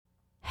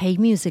Hey,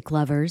 music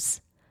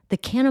lovers. The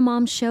Canna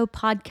Mom Show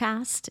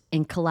podcast,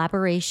 in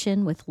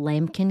collaboration with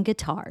Lambkin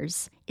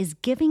Guitars, is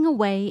giving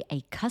away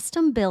a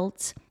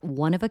custom-built,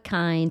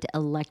 one-of-a-kind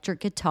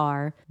electric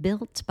guitar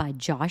built by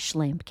Josh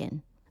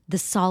Lambkin. The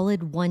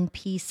solid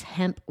one-piece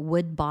hemp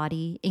wood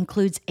body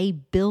includes a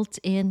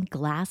built-in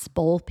glass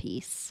bowl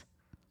piece.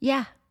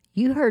 Yeah,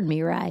 you heard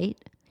me right.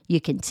 You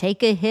can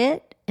take a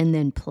hit and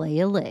then play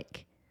a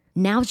lick.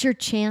 Now's your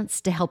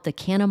chance to help the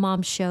Canna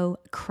Mom Show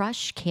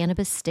crush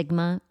cannabis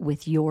stigma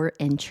with your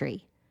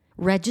entry.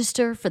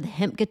 Register for the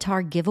hemp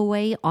guitar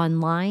giveaway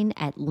online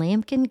at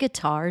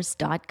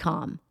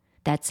lambkinguitars.com.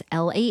 That's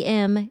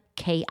LAMKIN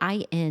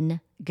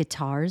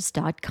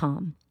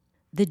guitars.com.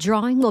 The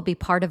drawing will be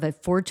part of a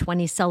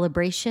 420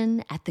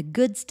 celebration at the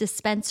Goods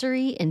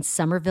Dispensary in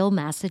Somerville,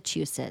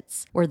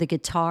 Massachusetts, where the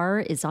guitar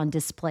is on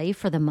display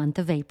for the month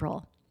of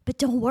April. But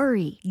don't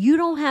worry, you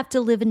don't have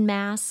to live in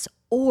Mass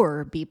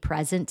or be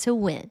present to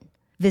win.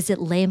 Visit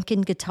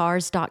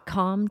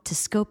lambkinguitars.com to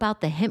scope out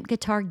the hemp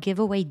guitar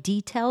giveaway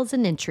details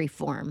and entry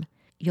form.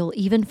 You'll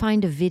even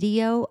find a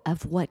video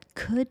of what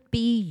could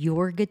be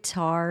your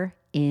guitar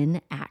in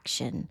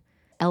action.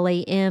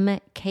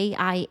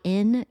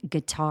 LAMKIN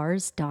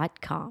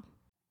guitars.com.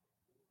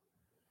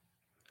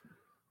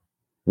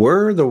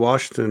 Were the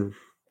Washington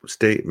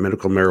State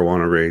medical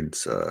marijuana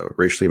raids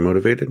racially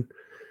motivated?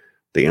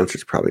 The answer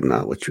is probably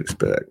not what you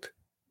expect.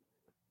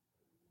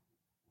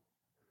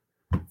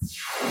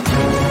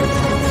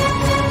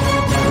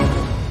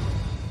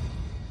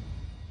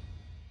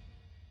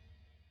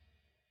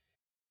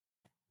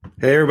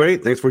 Hey everybody,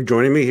 thanks for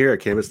joining me here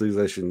at Cannabis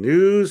Legalization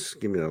News.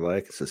 Give me a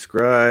like and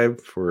subscribe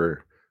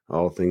for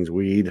all things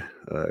weed,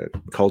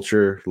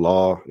 culture,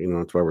 law.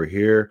 That's why we're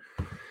here.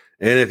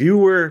 And if you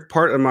were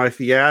part of my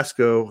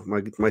fiasco,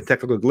 my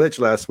technical glitch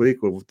last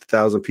week with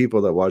 1,000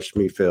 people that watched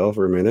me fail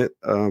for a minute,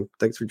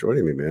 thanks for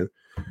joining me, man.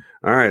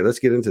 All right, let's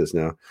get into this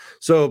now.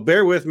 So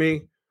bear with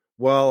me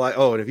while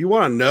and if you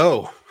want to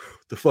know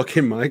the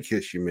fucking mic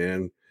issue,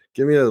 man,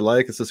 give me a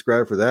like and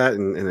subscribe for that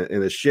and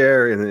a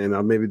share, and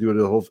I'll maybe do it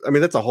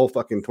that's a whole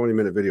fucking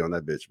 20-minute video on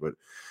that bitch. But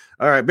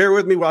all right, bear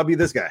with me while I'll be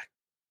this guy.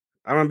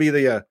 I'm going to be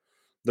the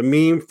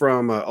meme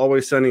from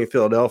Always Sunny in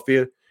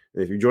Philadelphia.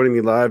 And if you're joining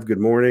me live,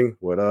 good morning.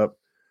 What up?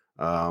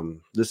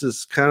 This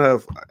is kind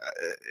of,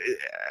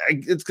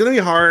 it's going to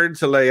be hard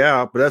to lay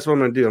out, but that's what I'm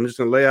going to do. I'm just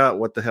going to lay out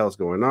what the hell's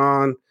going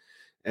on.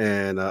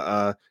 And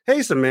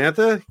hey,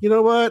 Samantha, you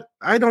know what?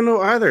 I don't know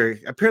either.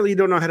 Apparently you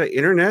don't know how to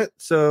internet,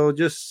 so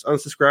just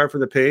unsubscribe from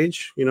the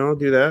page.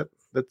 Do that.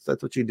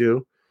 That's what you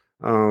do.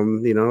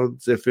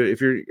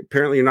 If you're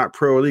apparently you're not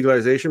pro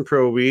legalization,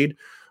 pro weed,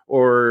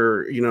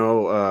 or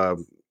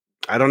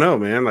I don't know,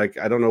 man. Like,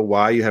 I don't know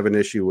why you have an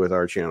issue with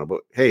our channel,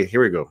 but hey,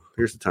 here we go.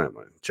 Here's the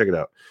timeline. Check it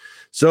out.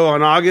 So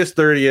on August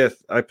 30th,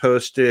 I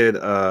posted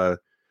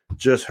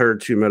just heard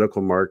 2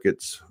 medical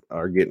markets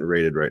are getting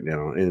raided right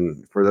now.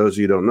 And for those of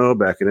you who don't know,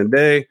 back in the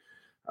day,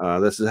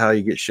 this is how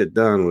you get shit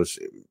done, was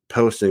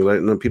posting,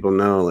 letting people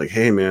know, like,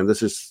 hey man,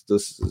 this is,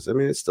 I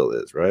mean, it still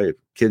is, right?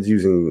 Kids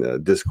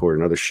using Discord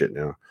and other shit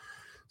now.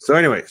 So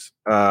anyways,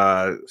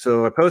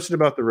 so I posted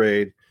about the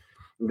raid.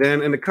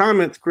 Then in the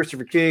comments,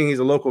 Christopher King, he's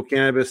a local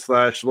cannabis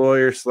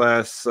 /lawyer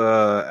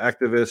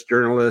 /activist,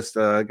 journalist.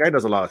 Guy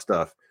does a lot of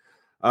stuff.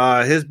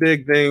 His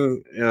big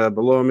thing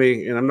below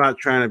me, and I'm not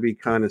trying to be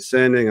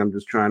condescending, I'm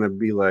just trying to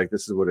be like,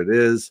 this is what it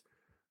is.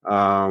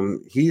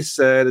 He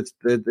said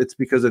it's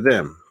because of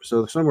them.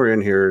 So somewhere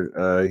in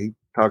here, he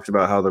talks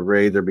about how the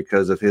raids are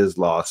because of his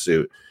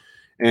lawsuit.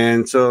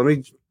 And so let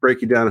me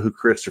break you down who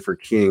Christopher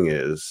King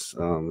is.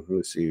 Let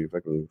me see if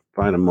I can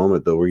find a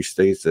moment, though, where he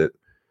states it.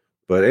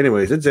 But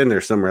anyways, it's in there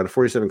somewhere. Out of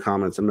 47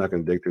 comments, I'm not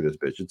going to dig through this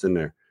bitch. It's in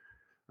there.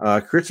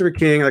 Christopher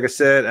King, like I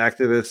said,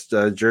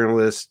 activist,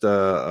 journalist,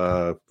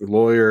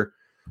 lawyer,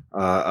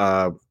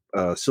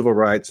 civil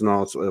rights and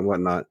all and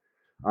whatnot.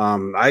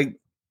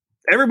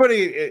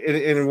 Everybody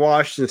in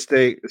Washington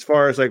State, as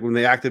far as like when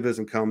the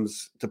activism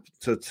comes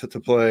to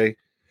play,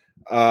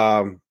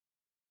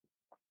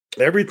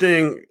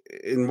 everything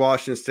in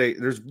Washington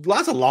State, there's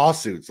lots of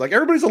lawsuits. Like,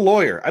 everybody's a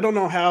lawyer. I don't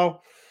know how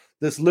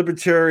this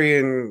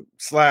libertarian /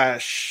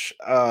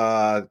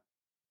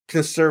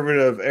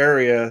 conservative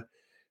area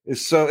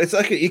is so, it's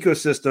like an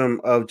ecosystem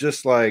of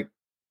just like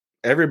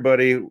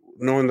everybody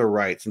knowing their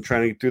rights and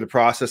trying to get through the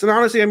process. And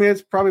honestly, I mean,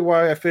 it's probably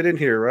why I fit in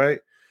here, right?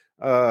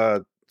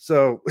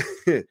 So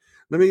let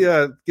me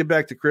get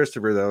back to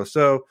Christopher, though.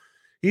 So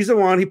he's the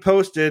one, he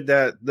posted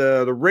that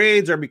the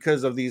raids are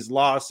because of these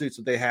lawsuits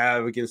that they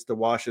have against the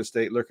Washington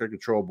State Liquor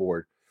Control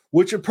Board,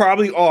 which it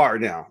probably are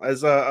now.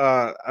 As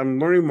I'm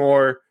learning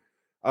more,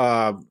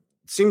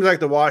 seems like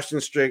the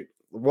Washington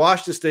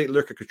State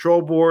Liquor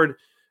Control Board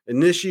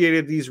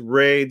initiated these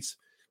raids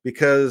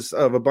because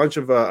of a bunch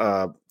of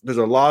there's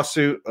a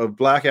lawsuit of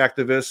black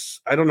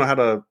activists. I don't know how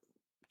to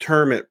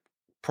term it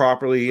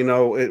properly,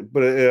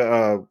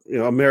 Americans,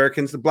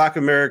 the black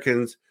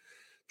Americans,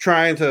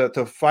 trying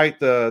to fight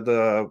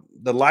the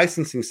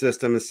licensing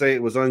system and say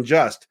it was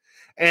unjust.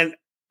 And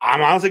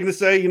I'm honestly going to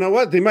say, you know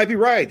what? They might be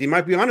right. They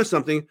might be onto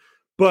something,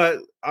 but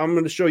I'm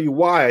going to show you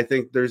why I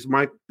think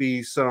might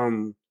be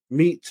some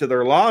meat to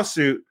their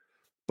lawsuit,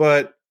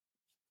 but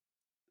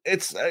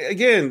it's,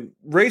 again,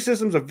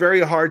 racism is a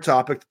very hard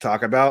topic to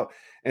talk about,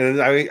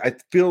 and I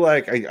feel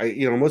like I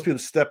most people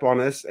step on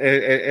this,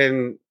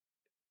 and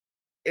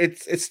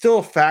it's still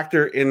a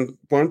factor in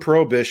one,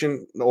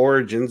 prohibition, the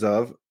origins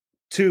of,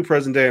 two,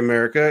 present day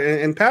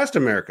America and past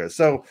America.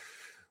 So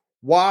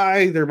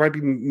why there might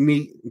be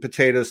meat and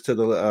potatoes to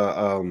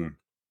the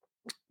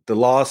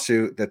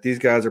lawsuit that these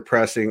guys are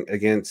pressing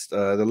against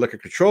the Liquor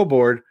Control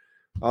Board,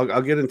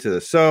 I'll get into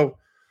this. So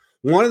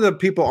one of the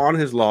people on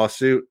his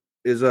lawsuit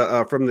is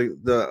from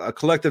a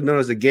collective known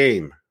as The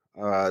Game.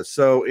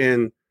 So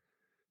in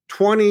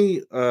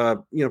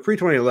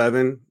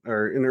pre-2011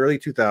 or in the early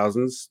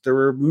 2000s, there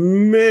were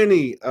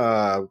many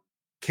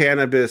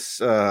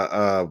cannabis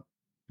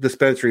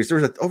dispensaries. There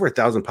was over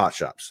 1,000 pot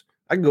shops.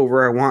 I can go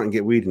where I want and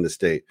get weed in the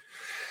state.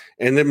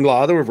 And then a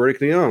lot of them were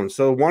vertically owned.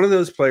 So one of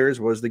those players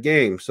was The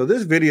Game. So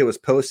this video was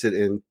posted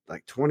in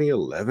like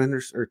 2011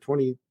 or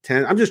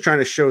 2010. I'm just trying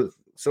to show.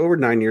 So over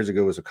 9 years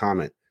ago was a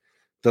comment.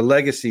 The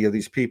legacy of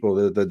these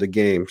people, the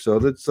Game. So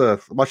let's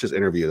watch this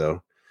interview,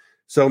 though.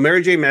 So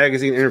Mary J.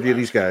 Magazine interviewed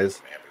these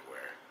guys.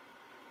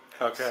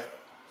 Okay,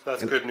 so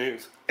that's good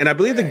news. And I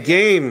believe The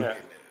Game. Yeah.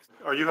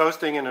 Are you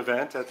hosting an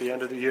event at the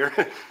end of the year?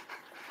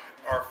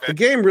 The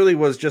Game really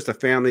was just a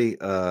family,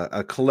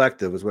 a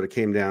collective is what it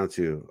came down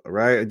to,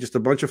 right? Just a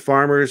bunch of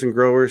farmers and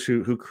growers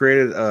who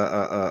created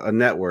a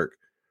network.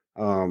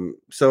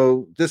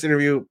 So this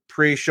interview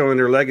showing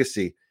their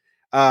legacy.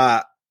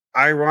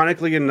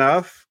 Ironically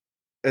enough,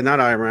 and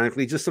not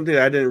ironically, just something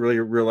that I didn't really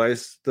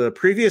realize, the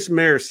previous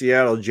mayor of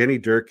Seattle, Jenny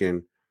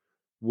Durkin,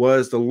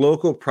 was the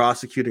local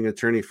prosecuting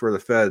attorney for the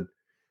Fed.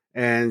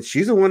 And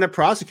she's the one that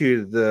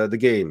prosecuted the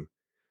Game.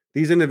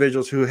 These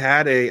individuals who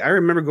had I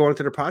remember going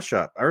to their pot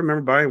shop. I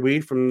remember buying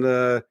weed from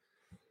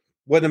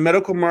when the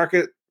medical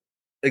market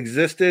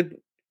existed,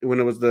 when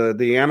it was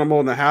the animal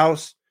in the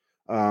house.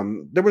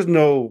 There was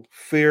no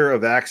fear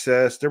of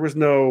access. There was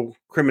no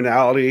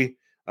criminality.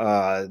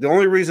 The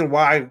only reason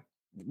why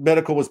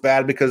medical was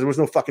bad because there was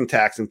no fucking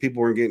tax and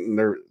people weren't getting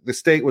the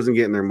state wasn't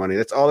getting their money.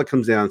 That's all it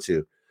comes down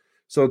to.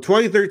 So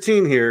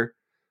 2013 here,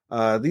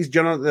 these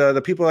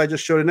the people I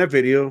just showed in that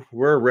video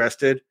were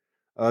arrested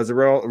as a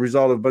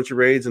result of a bunch of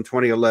raids in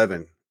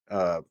 2011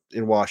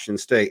 in Washington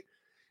State.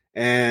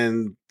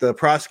 And the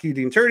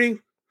prosecuting attorney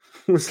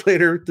was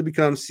later to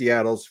become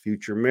Seattle's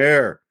future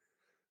mayor.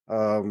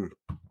 And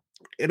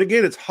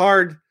again, it's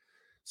hard.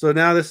 So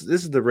now this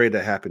is the raid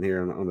that happened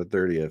here on the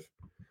 30th.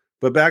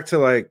 But back to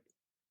like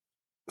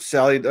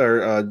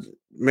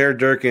Mayor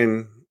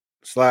Durkin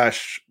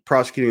 /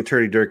 prosecuting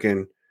attorney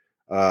Durkin.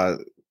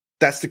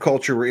 That's the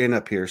culture we're in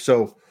up here.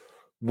 So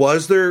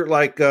was there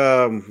like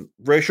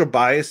racial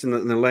bias in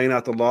the laying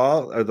out the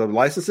law or the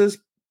licenses?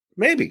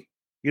 Maybe.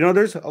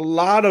 There's a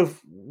lot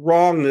of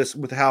wrongness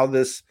with how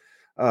this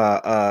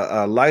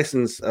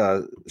license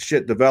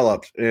shit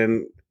developed.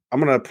 And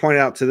I'm going to point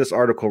out to this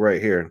article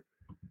right here.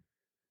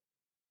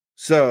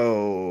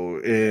 So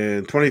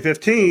in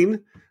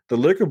 2015, the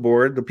liquor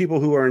board, the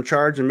people who are in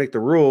charge and make the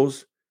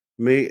rules,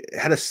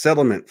 had a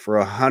settlement for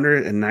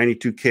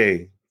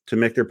 $192K to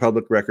make their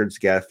public records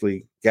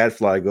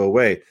gadfly go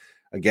away.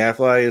 A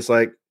gadfly is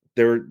like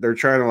they're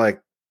trying to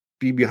like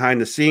be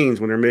behind the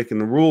scenes when they're making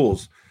the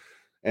rules.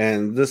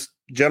 And this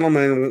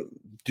gentleman,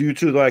 due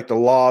to like the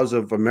laws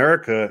of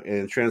America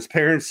and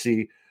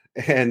transparency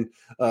and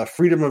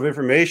freedom of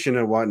information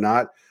and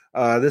whatnot,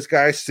 this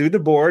guy sued the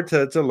board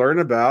to learn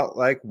about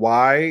like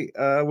why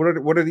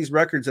what are these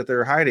records that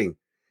they're hiding.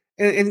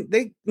 And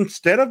they,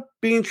 instead of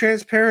being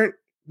transparent,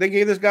 they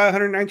gave this guy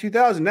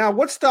 $192,000. Now,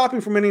 what's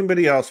stopping from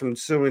anybody else from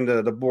suing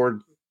the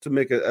board to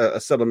make a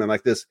settlement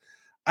like this?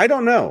 I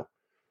don't know.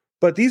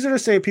 But these are the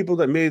same people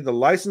that made the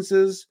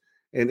licenses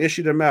and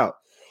issued them out.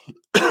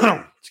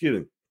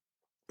 Excuse me.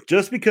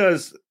 Just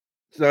because.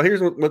 So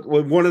here's what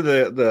one of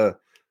the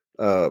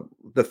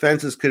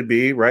defenses could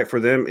be, right, for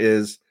them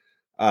is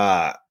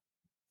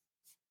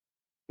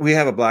we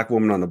have a black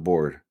woman on the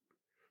board.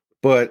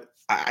 But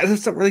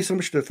that's not really so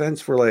much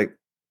defense for like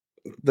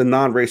the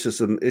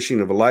non-racism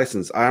issuing of a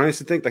license. I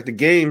honestly think like the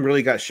Game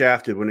really got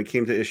shafted when it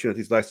came to issuing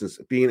these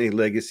licenses, being a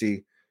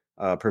legacy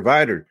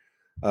provider.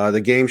 The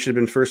Game should have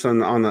been first on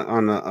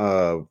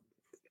the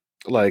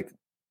like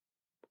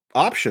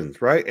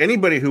options, right?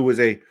 Anybody who was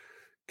a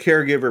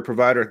caregiver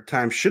provider at the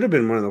time should have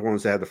been one of the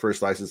ones that had the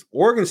first license.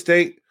 Oregon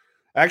State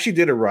actually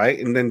did it right,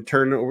 and then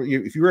turn over.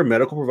 If you were a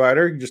medical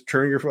provider, you just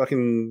turn your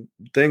fucking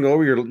thing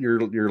over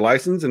your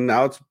license, and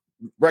now it's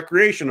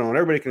recreational and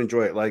everybody can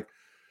enjoy it. Like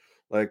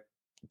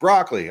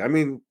broccoli. I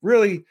mean,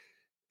 really,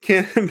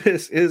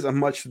 cannabis is a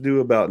much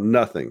ado about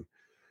nothing.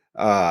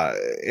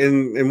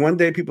 And one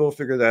day people will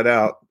figure that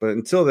out. But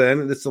until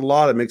then, it's the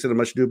law that makes it a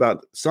much ado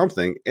about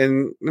something.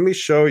 And let me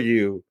show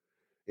you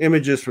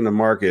images from the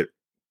market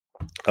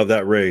of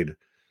that raid.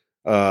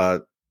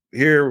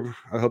 Here,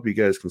 I hope you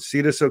guys can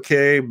see this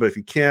okay. But if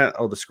you can't,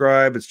 I'll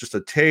describe. It's just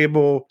a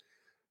table,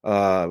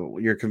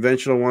 your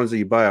conventional ones that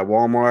you buy at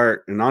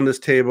Walmart. And on this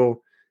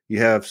table, you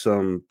have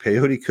some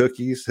peyote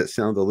cookies that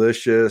sound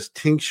delicious,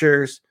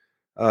 tinctures,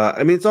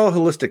 I mean, it's all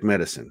holistic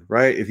medicine,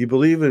 right? If you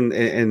believe in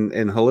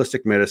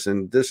holistic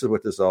medicine, this is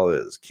what this all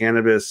is: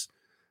 cannabis,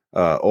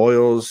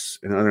 oils,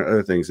 and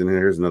other things. And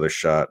here's another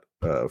shot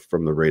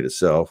from the raid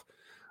itself.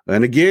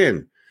 And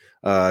again,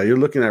 you're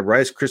looking at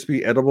Rice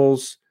Krispie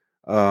edibles,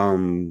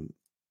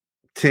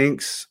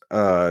 tinks,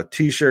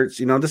 t-shirts.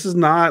 You know, this is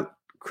not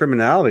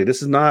criminality.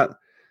 This is not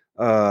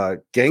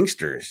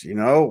gangsters. You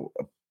know,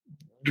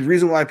 the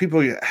reason why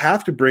people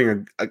have to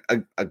bring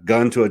a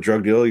gun to a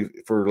drug deal,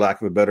 for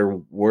lack of a better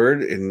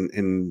word,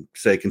 in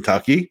say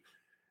Kentucky,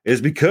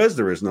 is because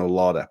there is no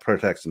law that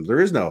protects them. There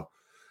is no,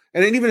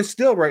 and even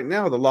still, right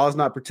now, the law is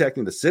not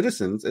protecting the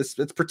citizens. It's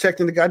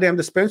protecting the goddamn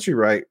dispensary,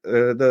 right?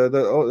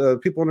 The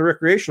people in the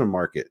recreational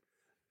market.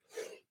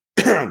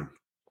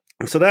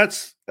 So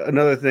that's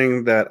another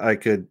thing that I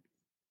could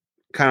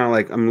kind of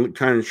like. I'm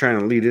trying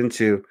to lead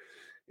into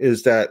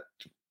is that.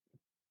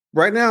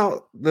 Right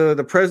now,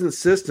 the present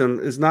system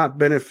is not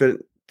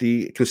benefit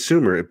the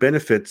consumer. It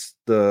benefits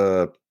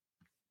the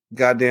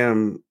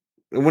goddamn.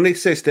 When they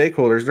say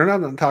stakeholders, they're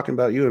not talking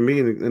about you and me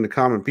and the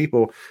common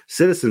people,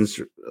 citizens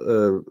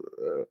of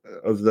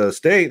the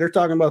state. They're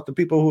talking about the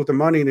people who have the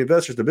money and the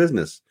investors, the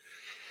business.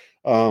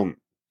 I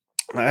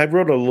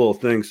wrote a little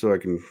thing so I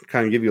can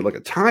kind of give you like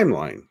a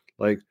timeline.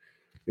 Like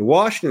in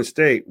Washington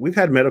State, we've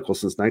had medical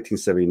since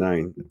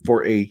 1979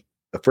 for a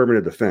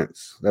affirmative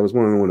defense. That was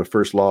one of the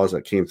first laws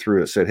that came through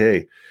that said,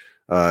 hey,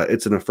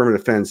 it's an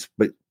affirmative defense,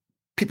 but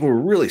people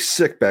were really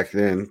sick back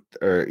then.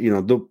 Or, you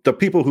know, the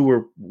people who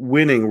were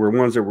winning were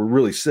ones that were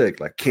really sick,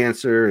 like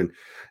cancer and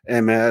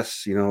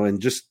MS, you know,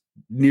 and just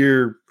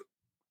near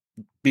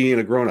being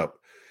a grown-up.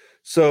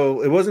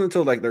 So it wasn't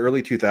until like the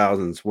early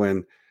 2000s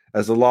when,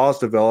 as the laws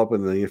developed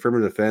and the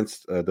affirmative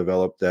defense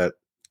developed, that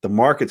the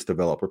markets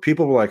developed, where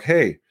people were like,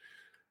 hey,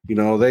 you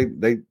know,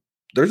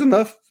 there's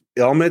enough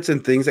ailments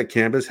and things that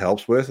cannabis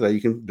helps with that you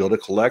can build a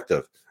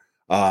collective.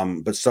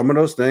 But some of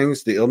those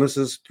things, the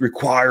illnesses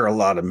require a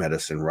lot of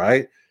medicine,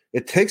 right?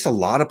 It takes a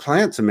lot of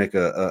plants to make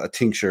a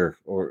tincture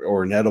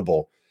or an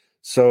edible.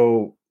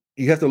 So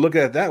you have to look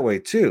at it that way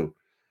too.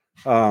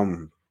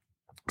 So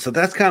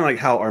that's kind of like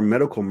how our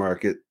medical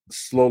market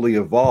slowly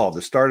evolved.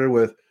 It started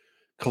with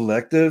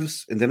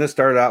collectives, and then it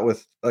started out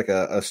with like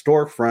a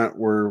storefront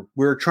where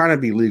we're trying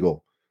to be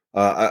legal.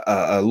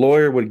 A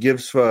lawyer would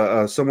give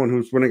someone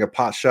who's running a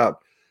pot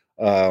shop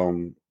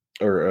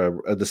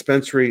or a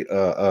dispensary,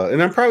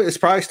 and it's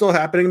probably still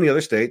happening in the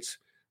other states,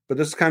 but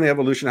this is kind of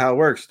evolution of how it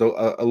works.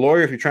 So a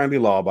lawyer, if you're trying to be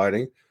law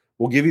abiding,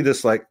 will give you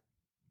this like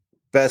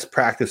best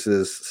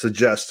practices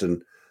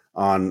suggestion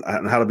on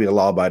how to be a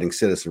law abiding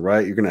citizen,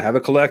 right? You're going to have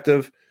a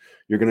collective.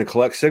 You're going to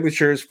collect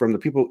signatures from the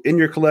people in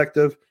your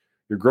collective.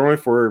 You're growing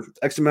for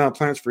X amount of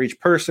plants for each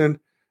person.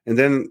 And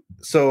then,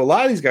 so a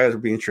lot of these guys are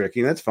being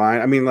tricky, and that's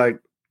fine. I mean, like,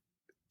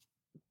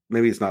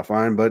 maybe it's not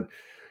fine, but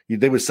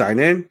they would sign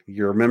in.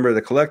 You're a member of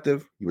the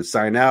collective. You would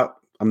sign out.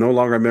 I'm no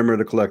longer a member of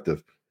the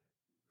collective.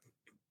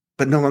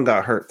 But no one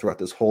got hurt throughout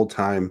this whole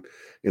time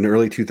in the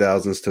early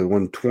 2000s to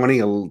when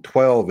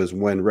 2012 is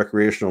when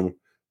recreational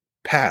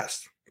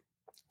passed.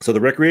 So the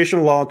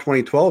recreational law in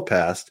 2012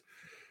 passed,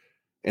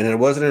 and it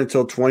wasn't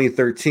until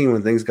 2013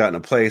 when things got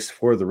into place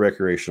for the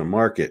recreational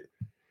market.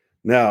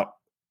 Now,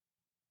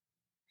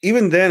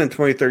 even then in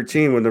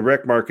 2013, when the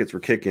rec markets were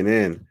kicking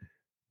in,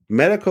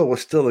 medical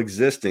was still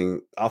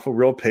existing off of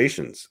real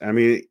patients. I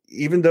mean,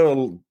 even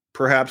though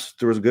perhaps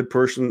there was a good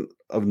portion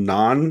of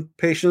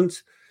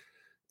non-patients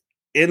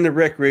in the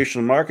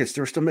recreational markets,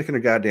 they were still making a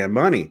goddamn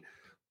money.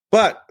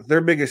 But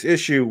their biggest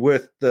issue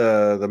with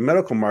the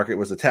medical market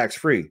was the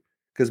tax-free,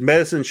 because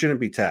medicine shouldn't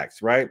be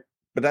taxed, right?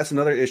 But that's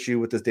another issue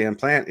with this damn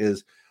plant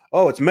is,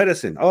 oh, it's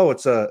medicine. Oh,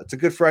 it's a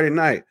Good Friday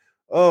night.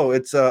 Oh,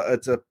 it's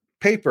a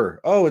paper.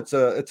 Oh, it's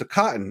a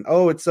cotton.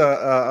 Oh, it's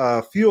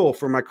a fuel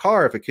for my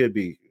car if it could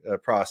be a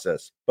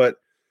process. But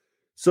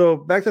so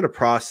back to the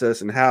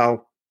process and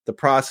how the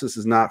process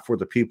is not for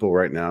the people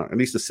right now, at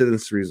least the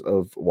citizens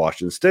of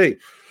Washington State.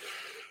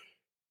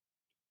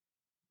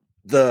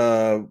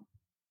 The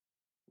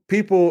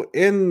people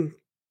in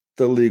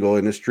the legal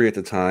industry at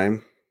the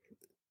time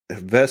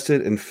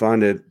invested and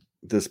funded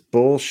this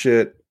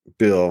bullshit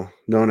bill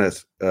known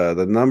as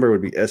the number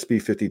would be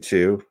SB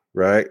 52,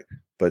 right?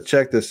 But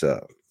check this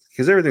out,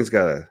 because everything's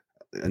got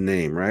a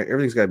name, right?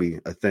 Everything's got to be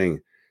a thing.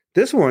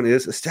 This one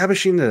is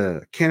establishing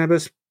the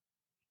Cannabis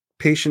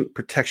Patient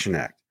Protection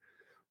Act,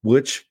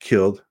 which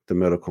killed the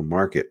medical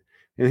market.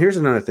 And here's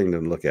another thing to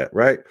look at,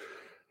 right?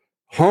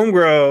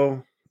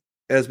 Homegrow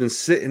has been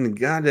sitting in the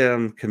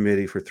goddamn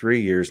committee for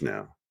 3 years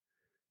now.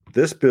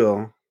 This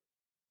bill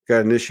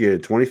got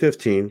initiated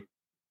 2015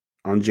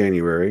 on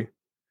January.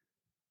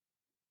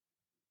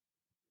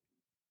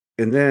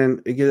 And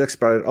then it gets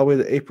expired all the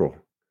way to April.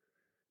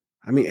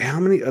 I mean, how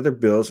many other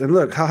bills? And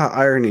look, haha,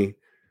 irony.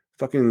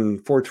 Fucking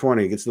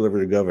 420 gets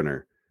delivered to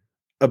governor.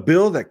 A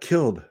bill that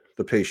killed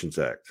the Patients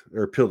Act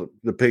or killed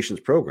the Patients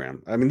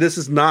Program. I mean, this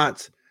is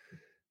not.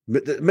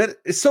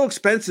 It's so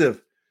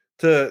expensive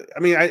to. I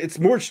mean,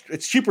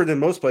 it's cheaper than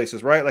most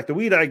places, right? Like the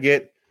weed I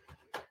get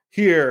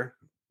here,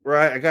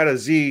 right? I got a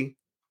Z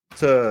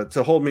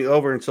to hold me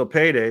over until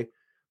payday.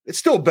 it's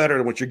still better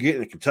than what you're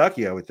getting in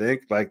Kentucky, I would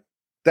think. Like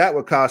that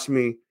would cost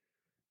me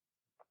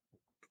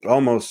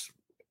almost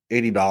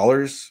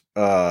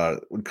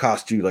 $80. Would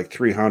cost you like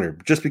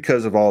 $300 just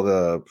because of all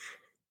the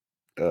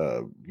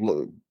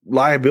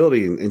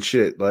liability and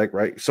shit. Like,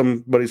 right,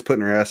 somebody's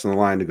putting their ass on the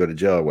line to go to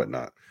jail or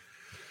whatnot.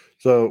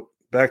 So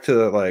back to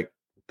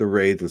the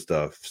raids and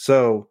stuff.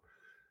 So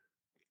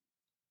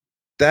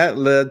that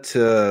led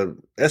to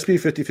SB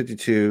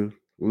 5052,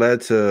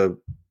 led to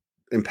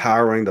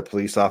empowering the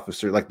police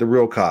officer, like the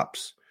real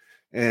cops,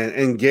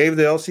 and gave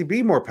the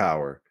LCB more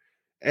power.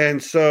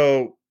 And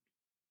so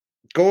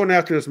going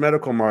after this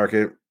medical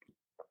market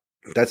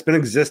that's been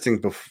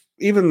existing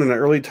even in the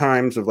early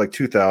times of like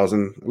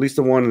 2000, at least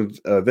the one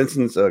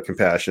Vincent's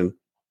Compassion,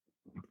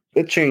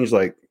 it changed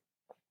like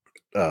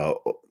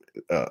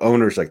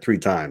owners like 3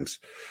 times,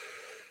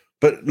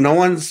 but no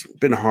one's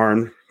been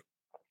harmed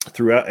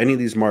throughout any of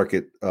these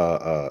market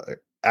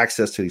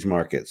access to these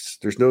markets.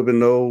 There's been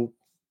no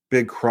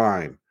big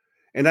crime.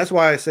 And that's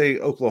why I say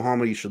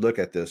Oklahoma, you should look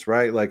at this,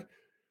 right? Like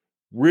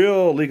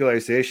real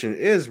legalization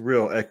is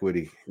real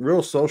equity,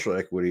 real social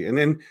equity. And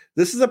then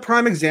this is a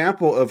prime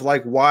example of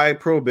like why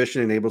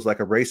prohibition enables like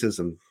a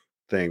racism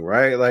thing,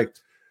 right? Like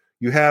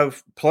you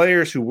have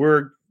players who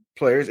were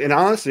players, and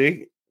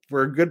honestly,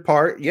 for a good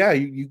part, yeah,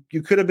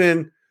 you could have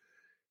been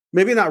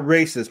maybe not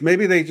racist.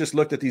 Maybe they just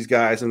looked at these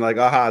guys and like,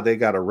 aha, they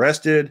got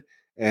arrested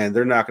and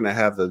they're not going to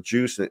have the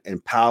juice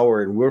and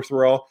power and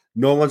wherewithal.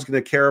 No one's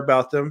going to care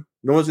about them.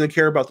 No one's going to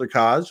care about their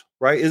cause,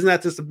 right? Isn't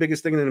that just the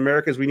biggest thing in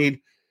America is we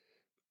need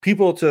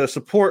people to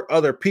support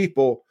other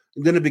people,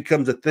 and then it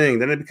becomes a thing.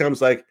 Then it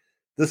becomes like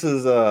this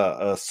is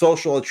a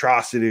social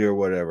atrocity or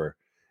whatever.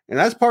 And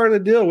that's part of the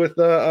deal with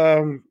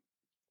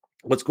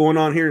what's going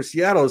on here in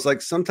Seattle. Is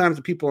like sometimes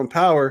the people in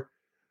power,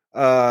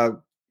 and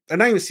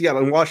not even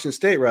Seattle, in Washington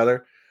State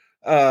rather,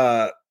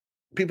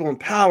 people in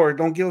power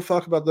don't give a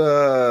fuck about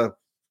the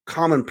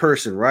common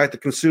person, right? The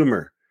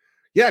consumer.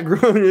 Yeah,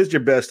 growing is your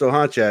best, though,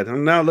 huh, Chad?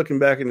 I'm now looking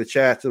back in the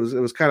chats. It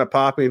was kind of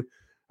popping.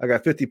 I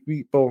got 50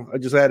 people. I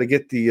just had to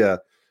get the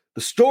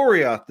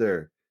story out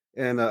there.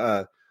 And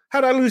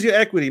how'd I lose your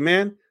equity,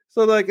 man?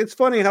 So like, it's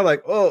funny how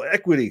like, oh,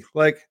 equity,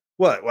 like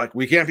what? Like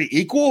we can't be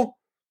equal?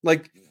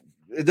 Like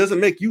it doesn't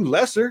make you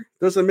lesser.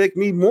 Doesn't make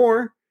me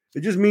more.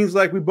 It just means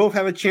like we both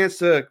have a chance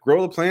to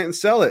grow the plant and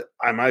sell it.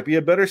 I might be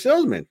a better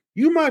salesman.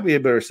 You might be a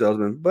better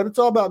salesman, but it's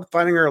all about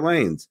finding our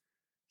lanes.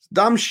 It's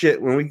dumb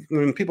shit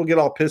when people get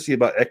all pissy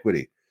about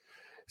equity.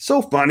 It's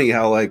so funny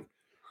how like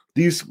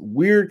these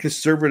weird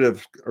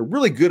conservatives are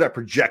really good at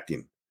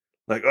projecting.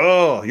 Like,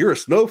 oh, you're a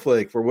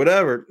snowflake for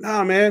whatever.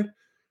 Nah, man,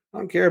 I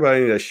don't care about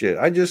any of that shit.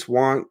 I just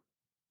want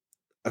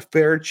a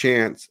fair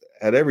chance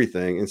at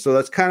everything. And so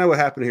that's kind of what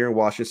happened here in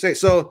Washington State.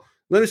 So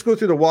let us go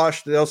through the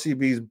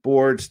LCB's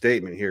board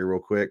statement here real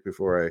quick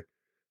before I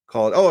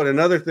call it. Oh, and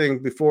another thing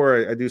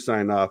before I do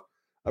sign off,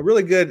 a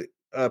really good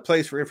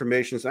place for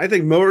information. So I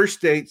think more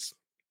states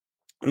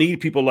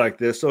need people like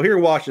this. So here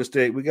in Washington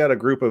State, we got a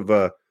group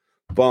of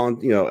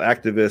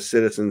activist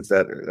citizens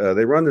that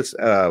they run this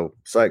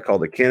site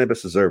called the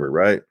Cannabis Observer,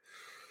 right?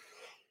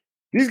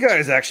 These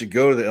guys actually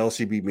go to the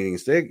LCB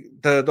meetings.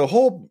 The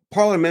whole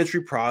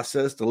parliamentary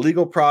process, the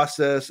legal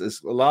process,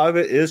 is a lot of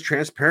it is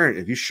transparent.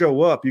 If you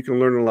show up, you can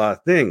learn a lot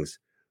of things.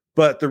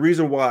 But the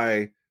reason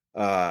why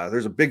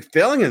there's a big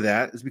failing of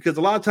that is because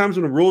a lot of times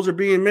when the rules are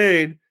being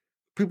made,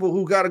 people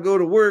who got to go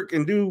to work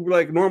and do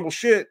like normal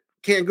shit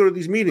can't go to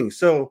these meetings.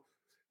 So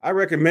I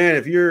recommend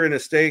if you're in a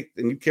state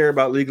and you care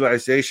about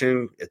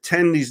legalization,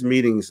 attend these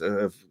meetings,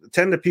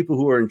 attend the people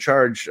who are in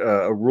charge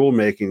of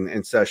rulemaking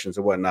and sessions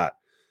and whatnot.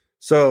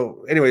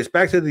 So anyways,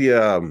 back to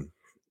the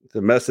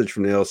message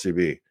from the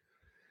LCB.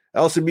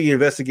 LCB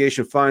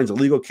investigation finds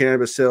illegal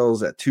cannabis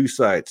sales at 2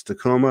 sites,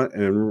 Tacoma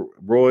and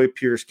Roy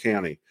Pierce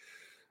County.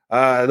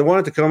 The one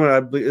at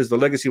Tacoma is the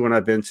legacy one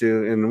I've been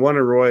to, and the one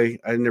in Roy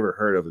I never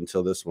heard of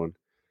until this one.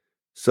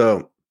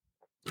 So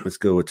let's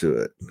go to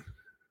it.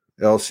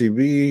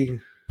 LCB.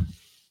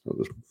 I'll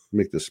just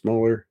make this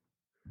smaller.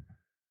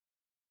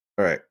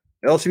 All right.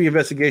 LCB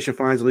investigation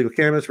finds illegal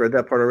cannabis. Read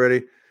that part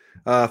already.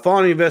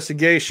 Following the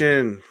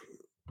investigation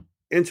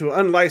into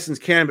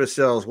unlicensed cannabis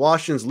sales,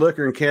 Washington's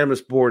Liquor and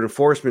Cannabis Board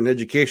enforcement and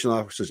education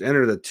officers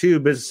entered the 2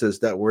 businesses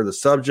that were the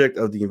subject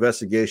of the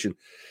investigation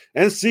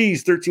and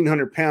seized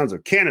 1,300 pounds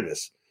of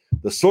cannabis.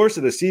 The source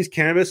of the seized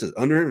cannabis is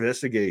under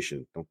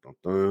investigation. Dun, dun,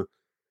 dun.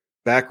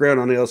 Background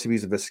on the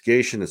LCB's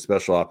investigation and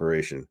special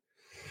operation.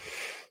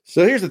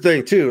 So here's the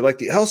thing, too. Like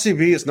the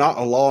LCB is not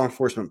a law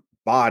enforcement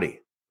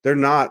body. They're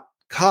not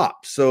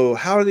cops. So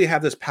how do they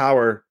have this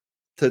power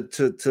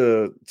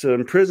to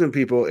imprison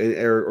people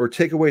or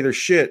take away their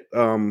shit?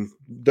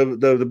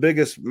 The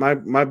biggest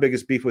my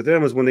biggest beef with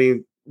them is when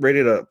they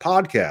raided a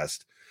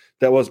podcast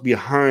that was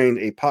behind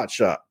a pot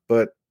shop.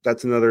 But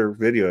that's another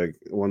video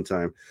one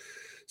time.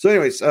 So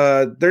anyways,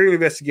 during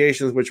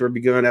investigations, which were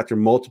begun after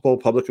multiple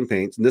public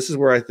complaints, and this is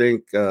where I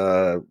think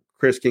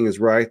Chris King is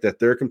right, that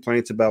there are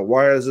complaints about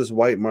why is this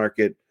white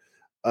market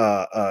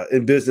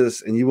in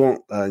business and you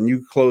won't and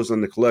you close on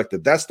the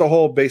collective. That's the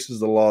whole basis of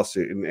the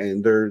lawsuit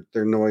and their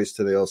noise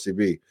to the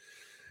LCB.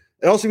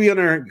 LCB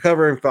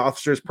undercover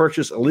officers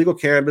purchased illegal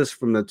cannabis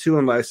from the 2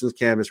 unlicensed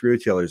cannabis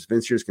retailers,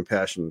 Vincier's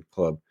Compassion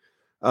Club,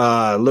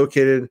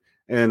 located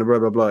in blah,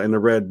 blah, blah, in the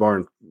Red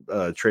Barn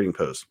trading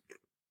post.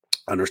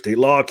 Under state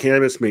law,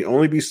 cannabis may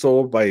only be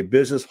sold by a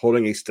business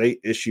holding a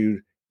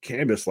state-issued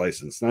cannabis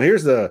license. Now,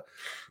 here's a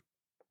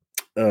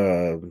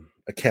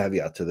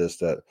caveat to this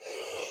that,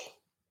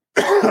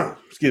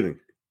 excuse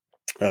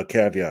me,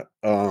 caveat.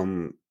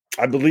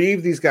 I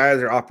believe these guys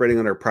are operating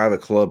under a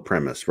private club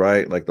premise,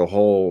 right? Like the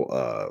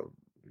whole,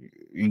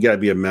 you got to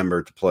be a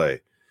member to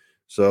play.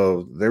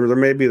 So there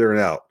may be they're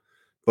out.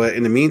 But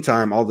in the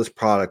meantime, all this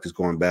product is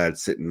going bad,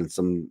 sitting in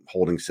some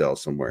holding cell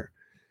somewhere.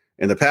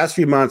 In the past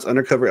few months,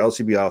 undercover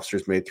LCB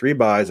officers made 3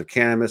 buys of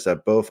cannabis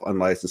at both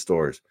unlicensed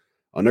stores.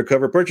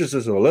 Undercover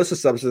purchases of illicit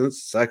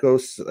substance,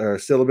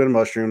 psilocybin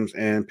mushrooms,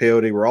 and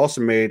peyote were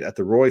also made at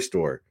the Roy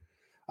store.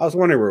 I was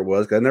wondering where it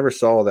was, because I never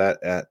saw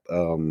that at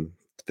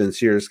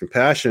Vincier's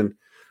Compassion,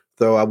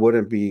 though I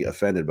wouldn't be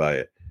offended by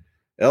it.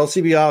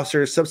 LCB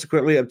officers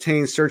subsequently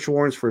obtained search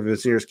warrants for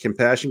Vincier's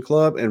Compassion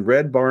Club and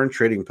Red Barn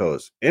Trading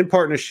Post. In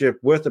partnership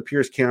with the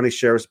Pierce County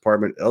Sheriff's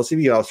Department,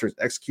 LCB officers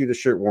executed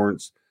search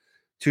warrants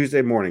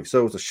Tuesday morning. So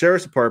it was the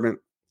Sheriff's Department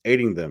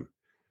aiding them.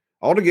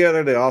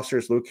 Altogether, the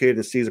officers located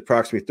and seized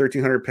approximately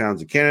 1,300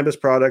 pounds of cannabis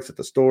products at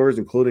the stores,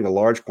 including a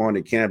large quantity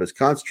of cannabis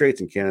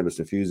concentrates and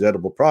cannabis-infused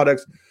edible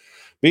products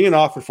being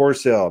offered for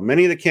sale.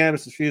 Many of the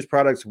cannabis-infused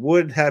products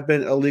would have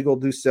been illegal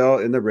to sell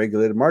in the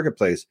regulated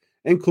marketplace,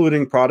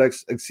 including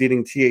products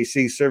exceeding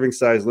THC serving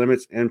size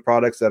limits and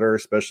products that are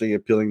especially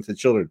appealing to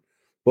children.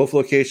 Both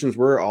locations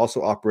were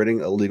also operating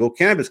illegal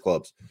cannabis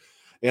clubs.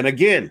 And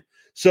again,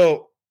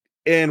 so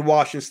in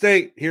Washington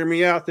State, hear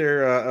me out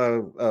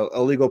there,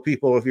 illegal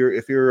people, if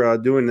you're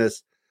doing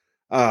this,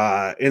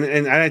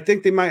 and I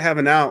think they might have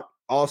an out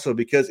also,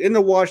 because in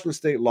the Washington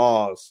State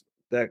laws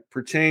that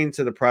pertain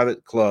to the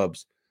private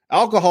clubs,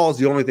 alcohol is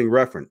the only thing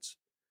referenced.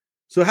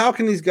 So how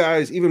can these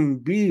guys even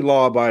be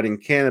law-abiding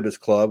cannabis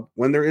club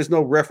when there is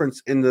no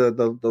reference in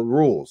the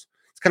rules?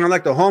 It's kind of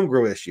like the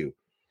homegrow issue.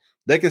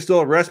 They can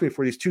still arrest me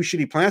for these 2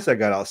 shitty plants I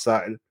got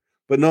outside,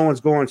 but no one's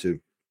going to.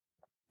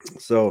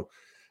 So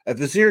at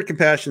the Vincier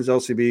Compassion's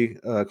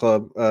LCB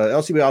club,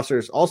 LCB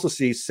officers also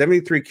see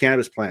 73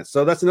 cannabis plants.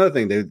 So that's another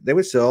thing. They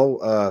would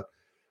sell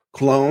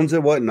clones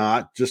and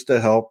whatnot just to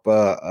help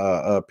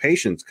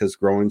patients, because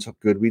growing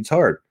good weed's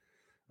hard.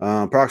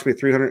 Approximately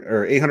 300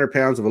 or 800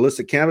 pounds of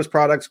illicit cannabis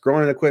products,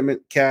 growing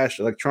equipment, cash,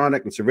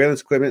 electronic and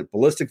surveillance equipment,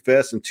 ballistic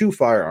vests, and 2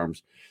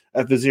 firearms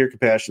at Vincier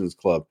Compassion's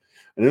club.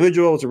 An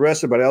individual was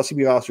arrested by the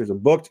LCB officers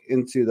and booked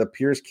into the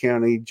Pierce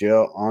County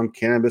Jail on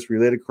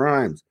cannabis-related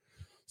crimes.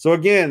 So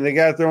again, they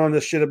got to throw in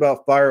this shit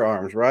about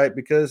firearms, right?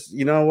 Because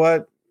you know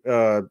what?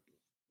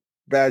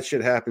 Bad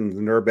shit happens,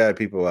 and there are bad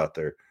people out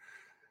there.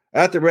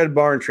 At the Red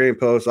Barn Trading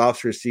Post,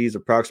 officers seized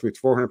approximately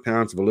 400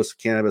 pounds of illicit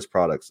cannabis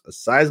products, a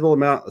sizable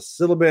amount of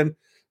psilocybin,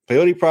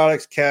 peyote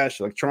products, cash,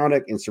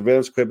 electronic, and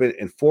surveillance equipment,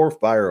 and 4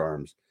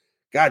 firearms.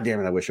 God damn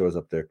it, I wish I was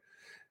up there.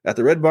 At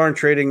the Red Barn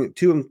Trading,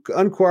 2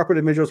 uncooperative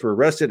individuals were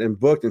arrested and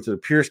booked into the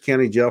Pierce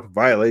County Jail for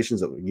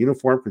violations of the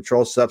Uniform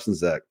Controlled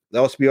Substance Act. The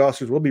LCB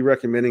officers will be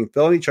recommending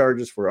felony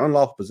charges for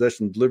unlawful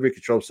possession, delivery of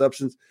controlled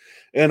substance,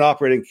 and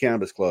operating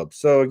cannabis clubs.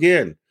 So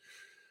again,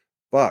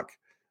 fuck.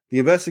 The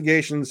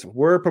investigations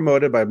were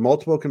promoted by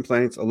multiple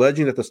complaints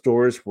alleging that the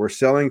stores were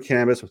selling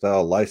cannabis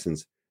without a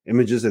license.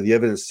 Images of the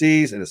evidence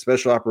seized and a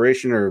special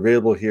operation are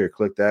available here.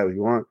 Click that if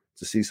you want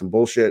to see some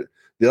bullshit.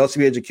 The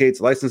LCB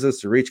educates licenses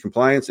to reach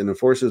compliance and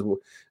enforces.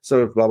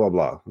 So blah, blah,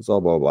 blah. It's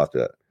all blah, blah,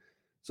 blah.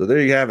 So there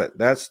you have it.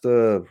 That's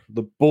the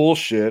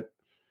bullshit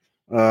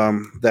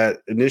that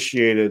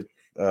initiated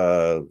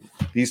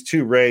these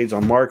 2 raids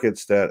on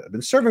markets that have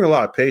been serving a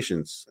lot of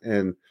patients.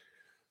 And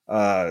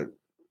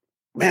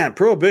man,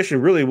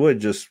 prohibition really would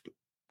just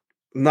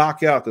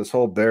knock out this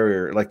whole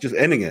barrier, like just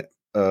ending it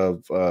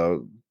of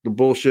the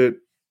bullshit,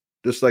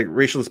 just like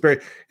racial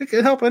disparity. It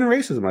could help end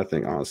racism, I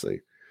think,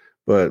 honestly.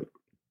 But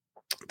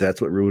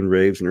that's what ruined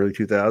raves in the early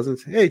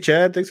 2000s. Hey,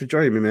 Chad, thanks for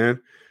joining me,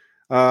 man.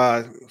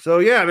 So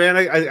yeah, man,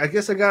 I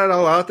guess I got it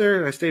all out there,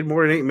 and I stayed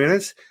more than 8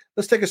 minutes.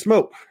 Let's take a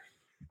smoke,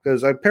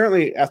 because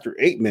apparently after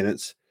 8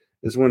 minutes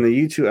is when the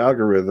YouTube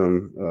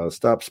algorithm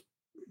stops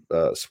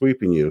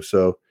sweeping you.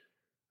 So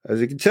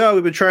as you can tell,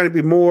 we've been trying to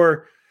be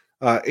more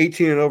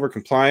 18 and over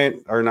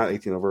compliant, or not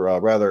 18 over,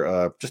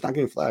 rather just not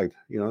getting flagged.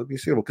 You know, be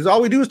suitable, because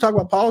all we do is talk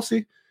about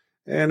policy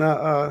and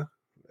talk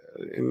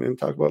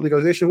about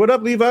legalization. What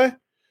up, Levi?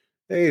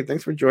 Hey,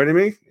 thanks for joining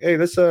me. Hey,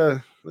 let's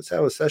have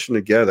a session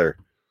together.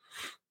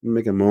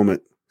 Make a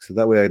moment, so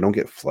that way I don't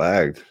get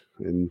flagged,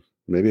 and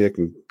maybe I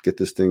can get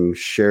this thing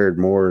shared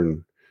more.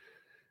 And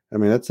I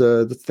mean, that's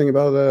the thing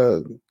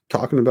about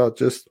talking about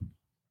just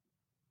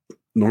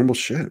normal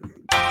shit.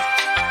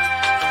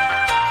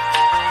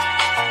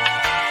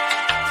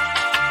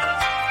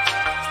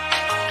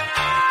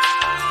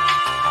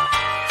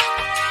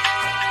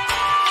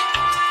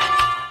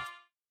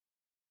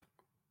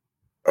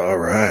 All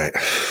right.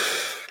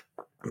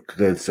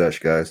 Good sesh,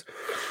 guys.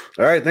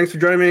 All right. Thanks for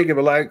joining me. Give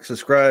a like,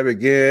 subscribe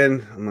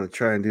again. I'm going to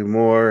try and do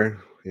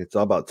more. It's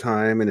all about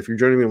time. And if you're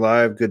joining me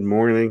live, good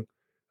morning.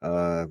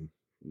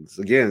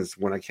 It's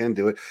when I can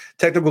do it.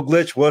 Technical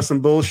glitch was some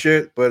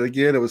bullshit, but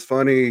again, it was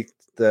funny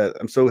that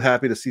I'm so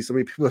happy to see so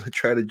many people that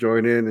try to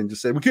join in and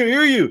just say, we can't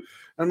hear you.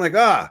 I'm like,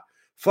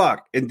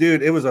 fuck. And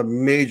dude, it was a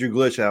major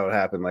glitch how it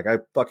happened. Like, I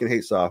fucking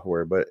hate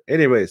software. But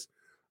anyways,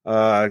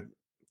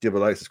 give a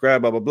like,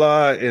 subscribe, blah, blah,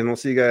 blah. And we'll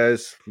see you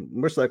guys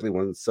most likely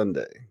one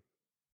Sunday.